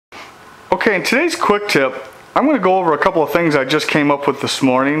Okay, in today's quick tip, I'm going to go over a couple of things I just came up with this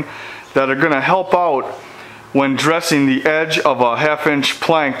morning that are going to help out when dressing the edge of a 1/2 inch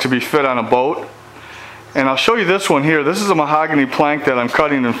plank to be fit on a boat. And I'll show you this one here. This is a mahogany plank that I'm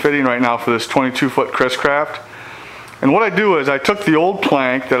cutting and fitting right now for this 22-foot Chris Craft. And what I do is I took the old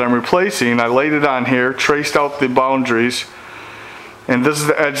plank that I'm replacing, I laid it on here, traced out the boundaries, and this is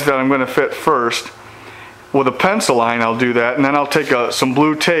the edge that I'm going to fit first. With a pencil line I'll do that, and then I'll take some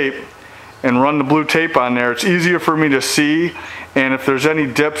blue tape and run the blue tape on there. It's easier for me to see, and if there's any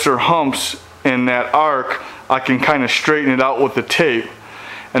dips or humps in that arc, I can kind of straighten it out with the tape.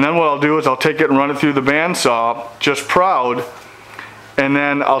 And then what I'll do is I'll take it and run it through the bandsaw, just proud, and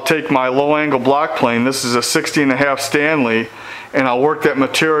then I'll take my low angle block plane, this is a 60.5 Stanley, and I'll work that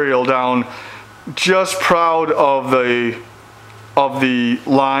material down just proud of the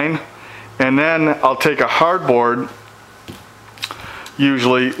line. And then I'll take a hardboard,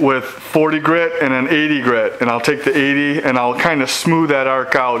 usually with 40 grit and an 80 grit, and I'll take the 80 and I'll kind of smooth that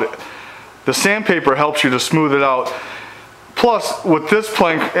arc out. The sandpaper helps you to smooth it out. Plus, with this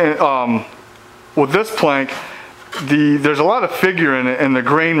plank, there's a lot of figure in it, and the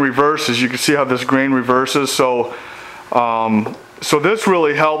grain reverses. You can see how this grain reverses. So this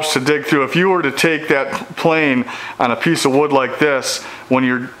really helps to dig through. If you were to take that plane on a piece of wood like this, when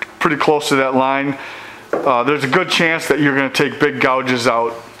you're pretty close to that line, there's a good chance that you're going to take big gouges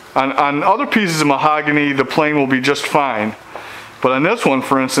out. On other pieces of mahogany, the plane will be just fine. But on this one,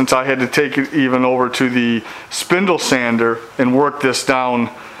 for instance, I had to take it even over to the spindle sander and work this down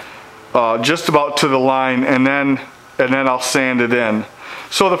just about to the line, and then I'll sand it in.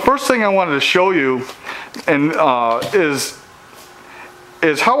 So the first thing I wanted to show you is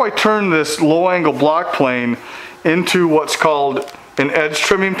how I turn this low angle block plane into what's called an edge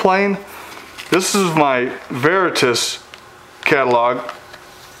trimming plane. This is my Veritas catalog,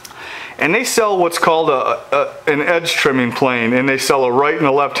 and they sell what's called an edge trimming plane, and they sell a right and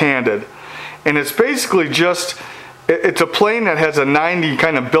a left-handed. And it's basically it's a plane that has a 90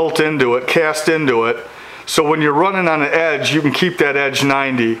 kind of built into it, cast into it. So when you're running on an edge, you can keep that edge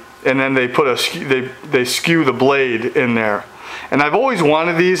 90, and then they skew the blade in there. And I've always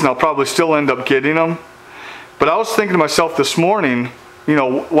wanted these, and I'll probably still end up getting them. But I was thinking to myself this morning, you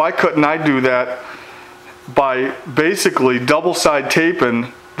know, why couldn't I do that by basically double side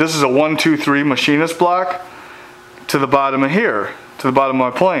taping? This is a 1, 2, 3 machinist block to the bottom of here, to the bottom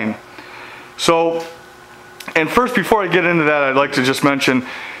of my plane. So, and first, before I get into that, I'd like to just mention,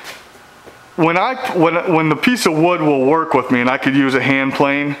 when the piece of wood will work with me, and I could use a hand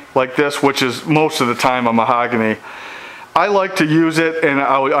plane like this, which is most of the time a mahogany, I like to use it, and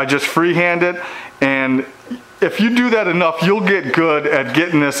I just freehand it. And if you do that enough, you'll get good at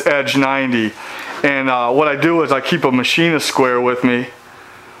getting this edge 90. And what I do is I keep a machinist square with me,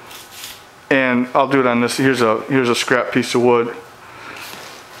 and I'll do it on this. Here's a scrap piece of wood.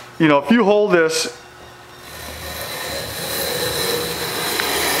 You know, if you hold this,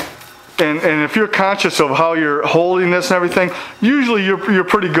 and if you're conscious of how you're holding this and everything, usually you're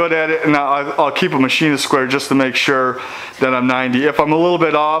pretty good at it. And I'll keep a machinist square just to make sure that I'm 90. If I'm a little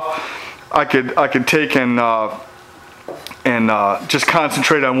bit off, I could take and just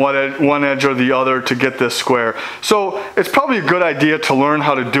concentrate on one edge or the other to get this square. So it's probably a good idea to learn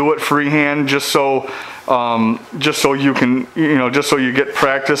how to do it freehand, just so you can, you know, just so you get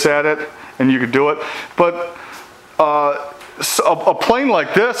practice at it and you can do it. But a plane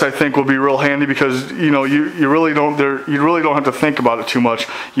like this, I think, will be real handy, because you know you really don't have to think about it too much.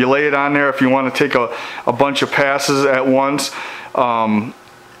 You lay it on there if you want to take a bunch of passes at once.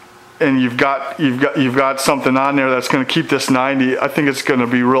 And you've got something on there that's going to keep this 90. I think it's going to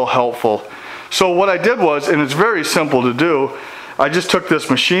be real helpful. So what I did was, and it's very simple to do, I just took this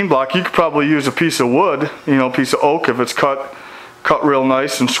machine block. You could probably use a piece of wood, you know, a piece of oak if it's cut real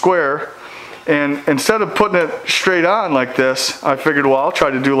nice and square. And instead of putting it straight on like this, I figured, well, I'll try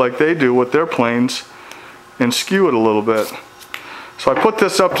to do like they do with their planes and skew it a little bit. So I put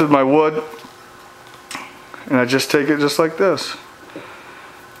this up to my wood, and I just take it just like this.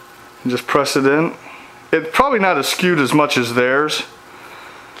 And just press it in. It's probably not as skewed as much as theirs,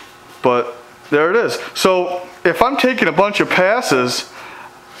 but there it is. So if I'm taking a bunch of passes,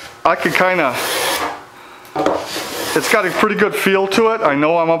 I could kind of, it's got a pretty good feel to it. I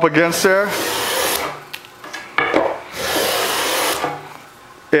know I'm up against there.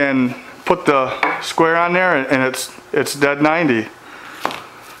 And put the square on there, and it's dead 90.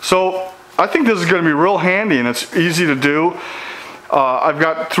 So I think this is going to be real handy, and it's easy to do. I've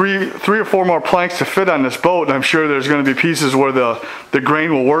got three or four more planks to fit on this boat, and I'm sure there's going to be pieces where the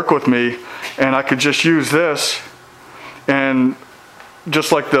grain will work with me, and I could just use this and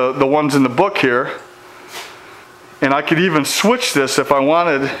just like the ones in the book here. And I could even switch this if I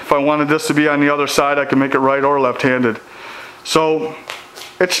wanted. If I wanted this to be on the other side, I could make it right or left-handed. So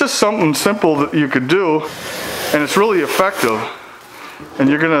it's just something simple that you could do, and it's really effective. And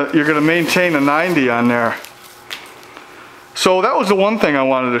you're gonna maintain a 90 on there. So that was the one thing I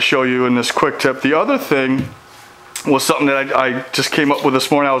wanted to show you in this quick tip. The other thing was something that I just came up with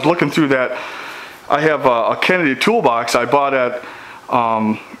this morning. I was looking through that. I have a Kennedy toolbox I bought at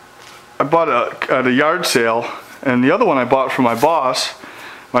a yard sale, and the other one I bought from my boss,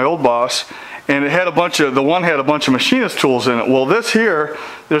 my old boss, and it had the one had a bunch of machinist tools in it. Well, this here,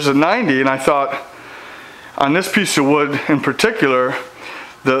 there's a 90, and I thought on this piece of wood in particular,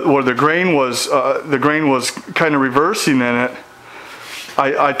 where the grain was kind of reversing in it,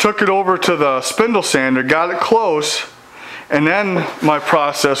 I took it over to the spindle sander, got it close, and then my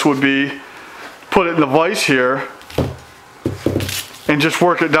process would be put it in the vise here and just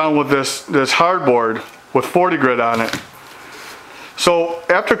work it down with this hardboard with 40 grit on it. So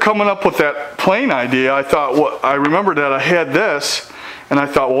after coming up with that plane idea, I thought, well, I remembered that I had this, and I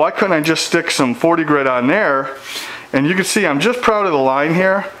thought, well, why couldn't I just stick some 40 grit on there? And you can see I'm just proud of the line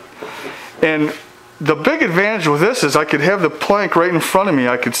here. And the big advantage with this is I could have the plank right in front of me.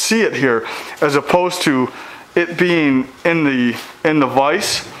 I could see it here, as opposed to it being in the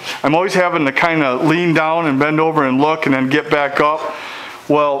vise. I'm always having to kind of lean down and bend over and look and then get back up.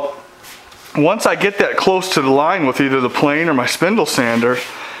 Well, once I get that close to the line with either the plane or my spindle sander,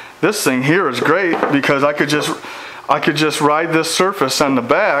 this thing here is great because I could just ride this surface on the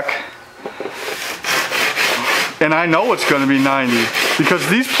back, and I know it's going to be 90 because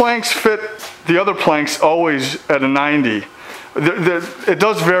these planks fit the other planks always at a 90. It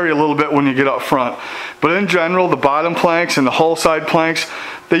does vary a little bit when you get up front, but in general, the bottom planks and the hull side planks,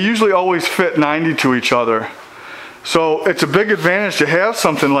 they usually always fit 90 to each other. So it's a big advantage to have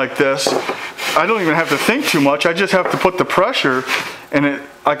something like this. I don't even have to think too much. I just have to put the pressure, and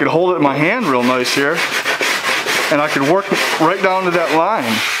I could hold it in my hand real nice here, and I could work right down to that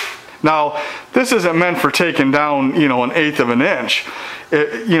line. Now, this isn't meant for taking down, you know, 1/8 of an inch.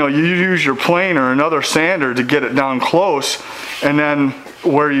 You know, you use your plane or another sander to get it down close, and then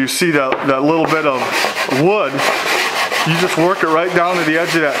where you see that little bit of wood, you just work it right down to the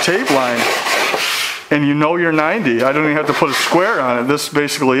edge of that tape line, and you know you're 90. I don't even have to put a square on it. This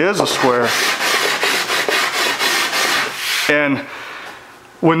basically is a square. And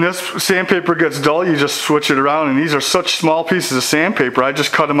when this sandpaper gets dull, you just switch it around, and these are such small pieces of sandpaper. I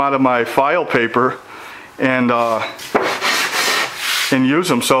just cut them out of my file paper and use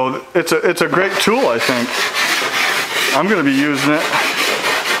them. So it's a great tool, I think. I'm going to be using it.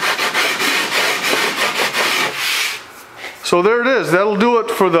 So there it is. That'll do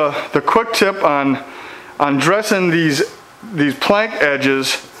it for the quick tip on dressing these plank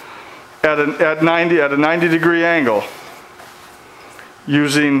edges at a 90 degree angle,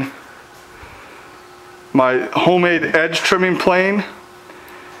 using my homemade edge trimming plane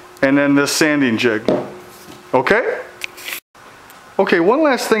and then this sanding jig. Okay? Okay, one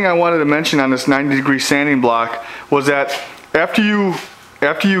last thing I wanted to mention on this 90 degree sanding block was that after you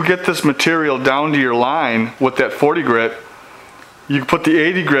get this material down to your line with that 40 grit, you put the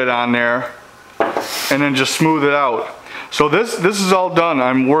 80 grit on there and then just smooth it out. So this is all done.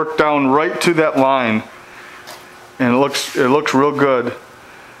 I'm worked down right to that line, and it looks real good.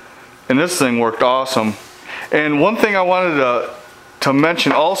 And this thing worked awesome. And one thing I wanted to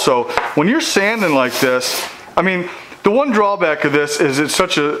mention also, when you're sanding like this, I mean, the one drawback of this is it's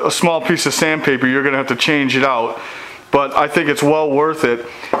such a small piece of sandpaper, you're going to have to change it out. But I think it's well worth it.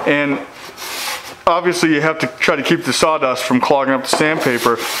 And obviously you have to try to keep the sawdust from clogging up the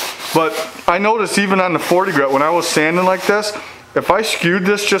sandpaper. But I noticed even on the 40 grit, when I was sanding like this, if I skewed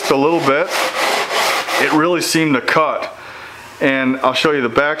this just a little bit, it really seemed to cut. And I'll show you the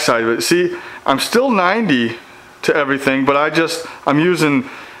back side of it. See, I'm still 90 to everything, but I'm using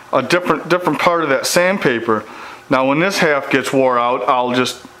a different part of that sandpaper. Now when this half gets wore out, I'll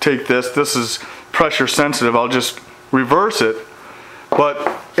just take this. This is pressure sensitive. I'll just reverse it.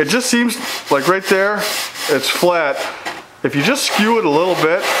 But it just seems like right there, it's flat. If you just skew it a little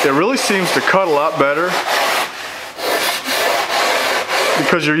bit, it really seems to cut a lot better,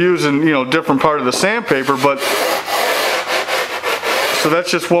 because you're using, you know, different part of the sandpaper. But so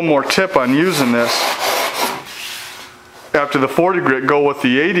that's just one more tip on using this. After the 40 grit, go with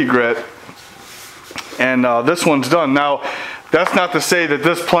the 80 grit, and this one's done. Now, that's not to say that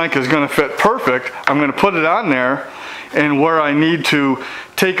this plank is going to fit perfect. I'm going to put it on there, and where I need to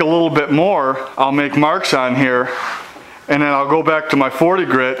take a little bit more, I'll make marks on here, and then I'll go back to my 40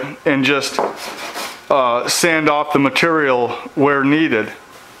 grit and just sand off the material where needed.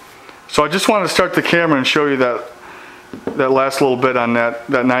 So I just want to start the camera and show you that last little bit on that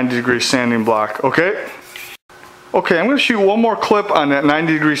 90-degree sanding block, okay? Okay, I'm going to shoot one more clip on that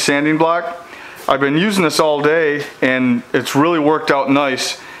 90-degree sanding block. I've been using this all day and it's really worked out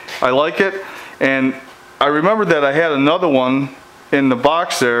nice. I like it, and I remembered that I had another one in the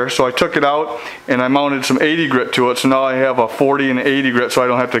box there, so I took it out and I mounted some 80 grit to it, so now I have a 40 and 80 grit, so I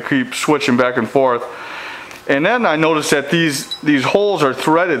don't have to keep switching back and forth. And then I noticed that these holes are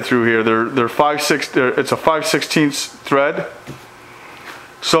threaded through here. They're 5/6. It's a 5/16 thread.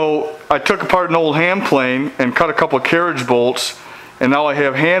 So I took apart an old hand plane and cut a couple of carriage bolts, and now I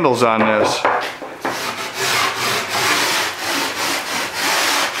have handles on this.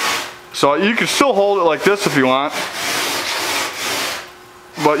 So you can still hold it like this if you want,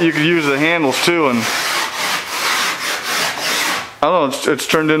 but you could use the handles too, and I don't know, it's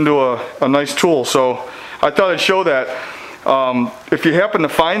turned into a nice tool. So I thought I'd show that. If you happen to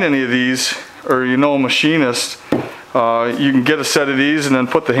find any of these, or you know a machinist, you can get a set of these and then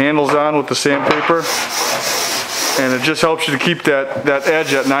put the handles on with the sandpaper, and it just helps you to keep that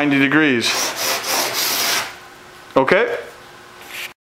edge at 90 degrees. Okay?